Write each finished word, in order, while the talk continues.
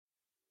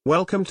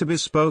Welcome to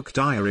Bespoke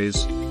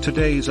Diaries.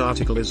 Today's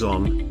article is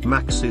on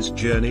Max's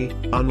Journey,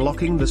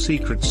 Unlocking the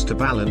Secrets to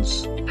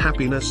Balance,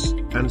 Happiness,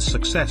 and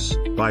Success,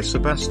 by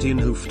Sebastian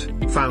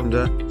Hooft,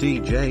 founder,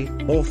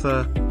 DJ,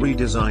 author,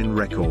 Redesign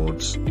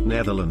Records,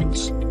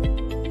 Netherlands.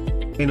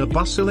 In a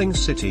bustling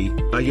city,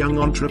 a young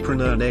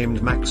entrepreneur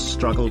named Max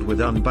struggled with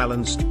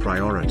unbalanced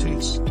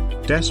priorities.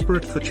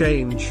 Desperate for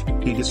change,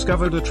 he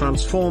discovered a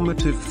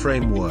transformative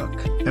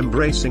framework,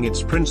 embracing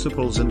its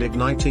principles and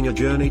igniting a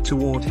journey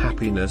toward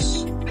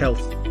happiness,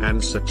 health,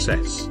 and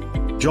success.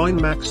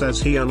 Join Max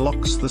as he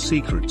unlocks the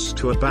secrets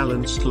to a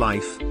balanced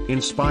life,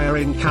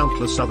 inspiring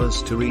countless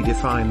others to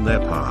redefine their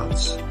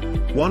paths.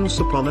 Once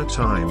upon a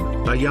time,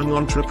 a young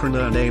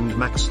entrepreneur named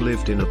Max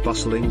lived in a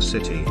bustling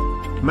city.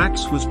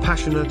 Max was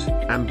passionate,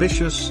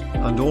 ambitious,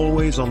 and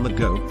always on the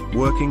go,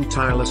 working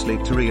tirelessly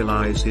to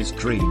realize his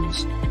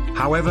dreams.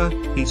 However,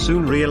 he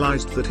soon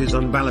realized that his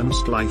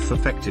unbalanced life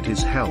affected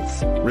his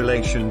health,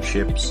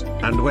 relationships,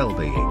 and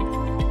well-being.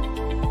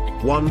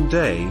 One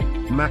day,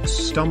 Max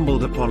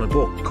stumbled upon a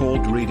book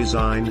called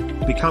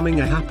Redesign, Becoming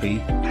a Happy,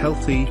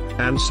 Healthy,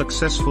 and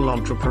Successful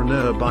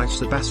Entrepreneur by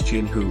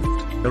Sebastian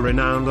Hooft, a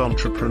renowned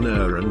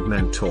entrepreneur and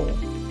mentor.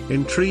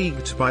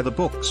 Intrigued by the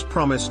book's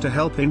promise to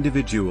help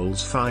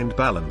individuals find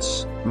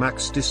balance,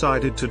 Max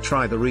decided to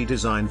try the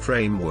Redesign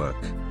framework.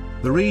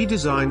 The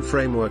Redesign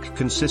framework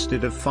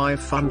consisted of 5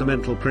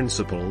 fundamental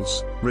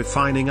principles: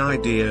 refining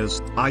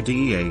ideas,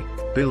 IDEA,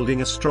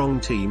 building a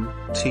strong team,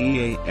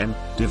 TEAM,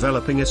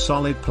 developing a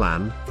solid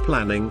plan,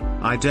 planning,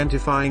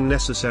 identifying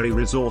necessary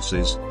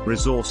resources,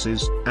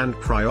 and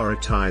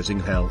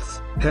prioritizing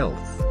health.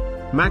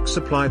 Max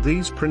applied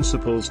these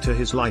principles to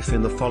his life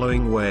in the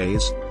following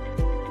ways.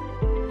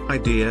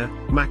 Idea: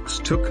 Max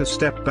took a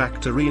step back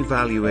to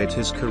reevaluate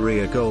his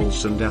career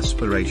goals and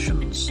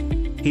aspirations.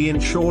 He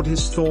ensured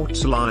his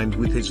thoughts aligned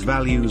with his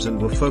values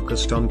and were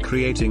focused on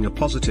creating a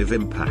positive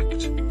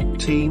impact.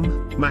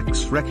 Team: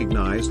 Max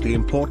recognized the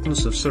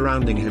importance of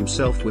surrounding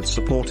himself with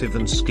supportive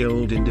and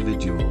skilled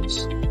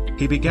individuals.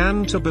 He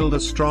began to build a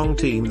strong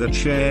team that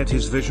shared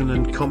his vision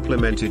and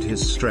complemented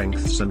his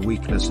strengths and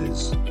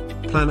weaknesses.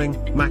 Planning: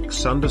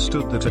 Max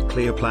understood that a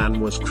clear plan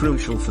was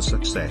crucial for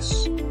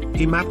success.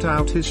 He mapped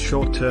out his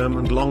short-term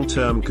and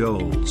long-term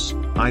goals,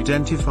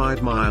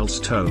 identified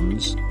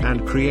milestones,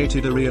 and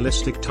created a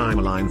realistic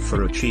timeline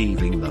for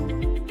achieving them.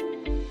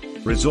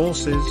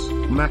 Resources: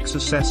 Max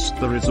assessed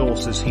the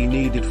resources he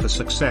needed for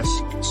success,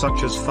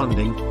 such as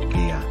funding,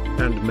 gear,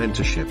 and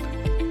mentorship.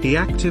 He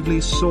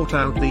actively sought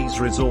out these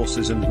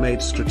resources and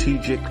made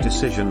strategic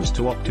decisions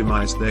to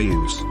optimize their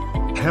use.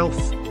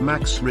 Health: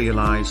 Max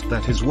realized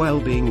that his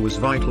well-being was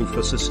vital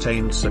for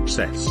sustained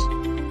success.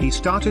 He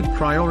started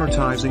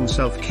prioritizing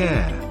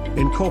self-care,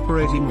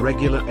 incorporating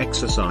regular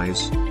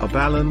exercise, a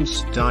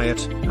balanced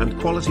diet, and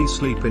quality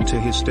sleep into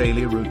his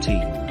daily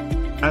routine.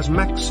 As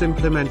Max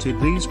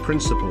implemented these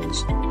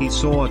principles, he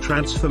saw a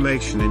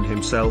transformation in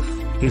himself,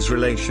 his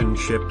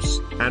relationships,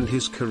 and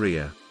his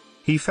career.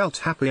 He felt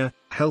happier,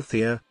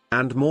 healthier,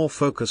 and more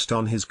focused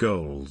on his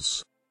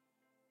goals.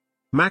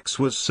 Max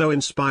was so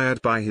inspired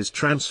by his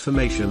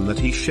transformation that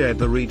he shared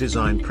the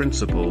Redesign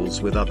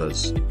principles with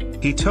others.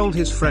 He told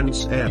his friend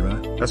Sarah,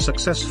 a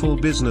successful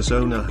business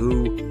owner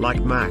who,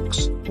 like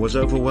Max, was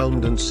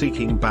overwhelmed and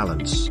seeking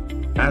balance.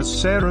 As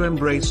Sarah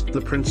embraced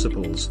the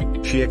principles,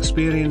 she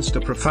experienced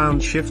a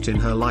profound shift in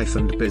her life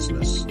and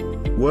business.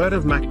 Word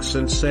of Max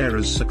and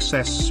Sarah's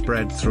success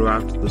spread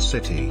throughout the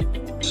city.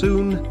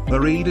 Soon, the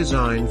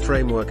Redesign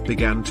framework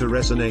began to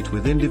resonate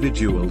with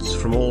individuals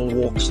from all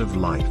walks of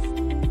life.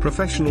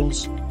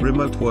 Professionals,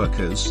 remote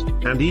workers,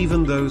 and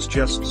even those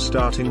just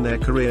starting their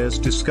careers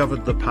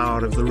discovered the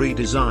power of the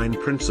Redesign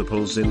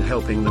principles in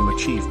helping them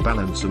achieve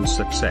balance and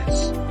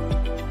success.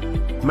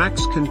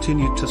 Max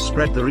continued to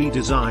spread the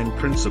Redesign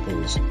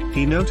principles.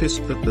 He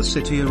noticed that the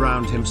city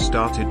around him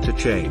started to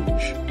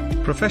change.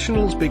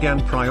 Professionals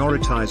began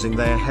prioritizing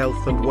their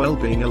health and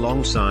well-being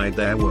alongside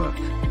their work.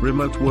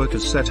 Remote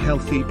workers set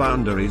healthy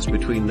boundaries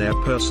between their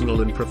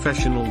personal and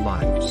professional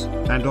lives,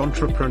 and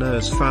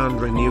entrepreneurs found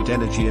renewed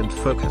energy and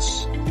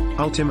focus.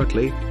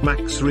 Ultimately,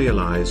 Max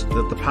realized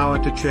that the power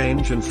to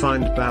change and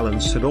find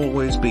balance had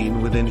always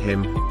been within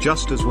him,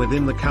 just as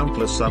within the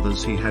countless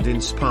others he had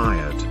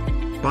inspired.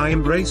 By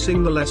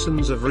embracing the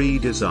lessons of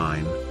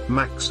Redesign,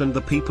 Max and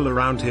the people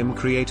around him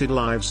created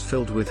lives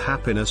filled with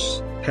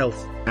happiness,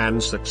 health,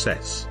 and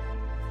success.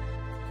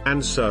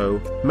 And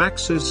so,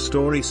 Max's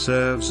story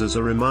serves as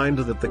a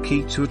reminder that the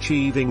key to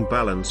achieving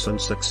balance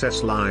and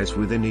success lies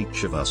within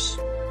each of us.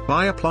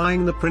 By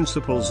applying the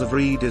principles of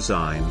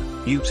Redesign,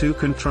 you too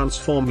can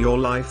transform your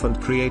life and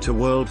create a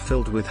world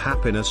filled with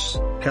happiness,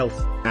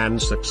 health,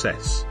 and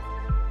success.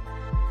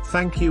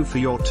 Thank you for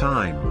your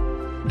time.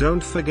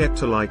 Don't forget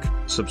to like,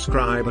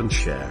 subscribe and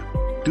share.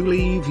 Do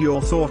leave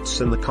your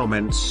thoughts in the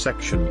comments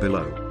section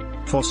below.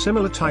 For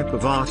similar type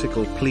of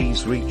article,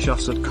 please reach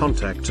us at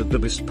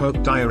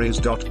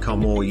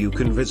contact@thebespokediaries.com, or you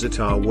can visit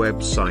our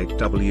website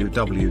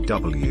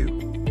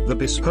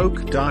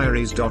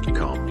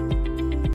www.thebespokediaries.com.